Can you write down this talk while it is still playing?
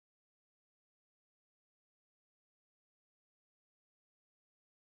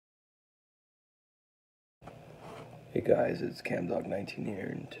Hey guys, it's CamDog19 here,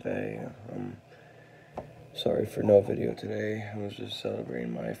 and today, sorry for no video today. I was just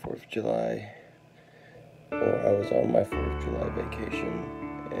celebrating my 4th of July, or I was on my 4th of July vacation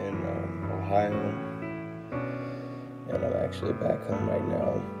in Ohio, and I'm actually back home right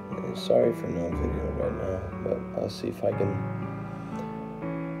now. And sorry for no video right now, but I'll see if I can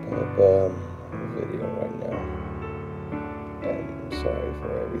pull up a video right now. And I'm sorry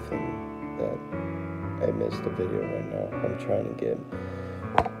for everything that I missed a video right now. I'm trying to get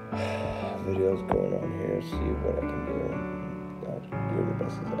videos going on here, see what I can do. I'll do the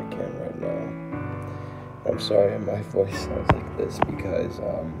best as I can right now. I'm sorry my voice sounds like this because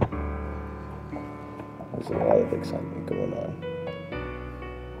there's a lot of excitement going on.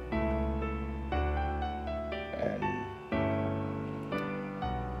 And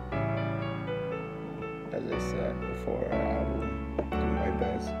as I said before, I will do my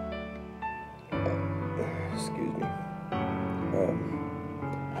best. Excuse me. I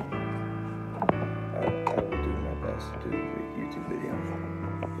will do my best to do a YouTube video.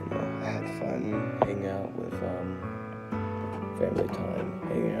 You know, I had fun hanging out with family time,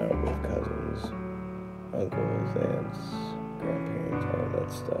 hanging out with cousins, uncles, aunts, grandparents, all that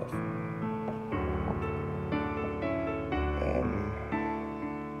stuff.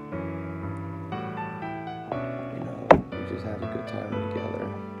 You know, we just had a good time together.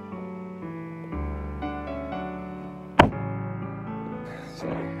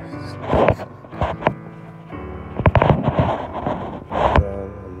 Sorry.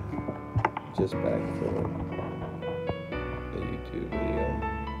 Just back for the YouTube video.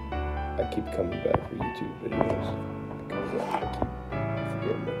 I keep coming back for YouTube videos because I keep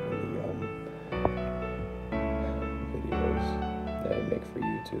forgetting the videos that I make for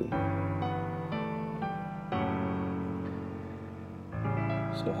YouTube.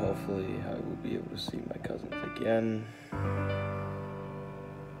 So hopefully I will be able to see my cousins again.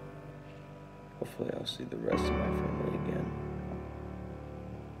 Hopefully I'll see the rest of my family again.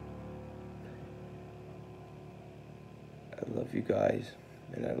 I love you guys,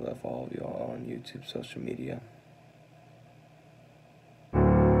 and I love all of y'all on YouTube, social media.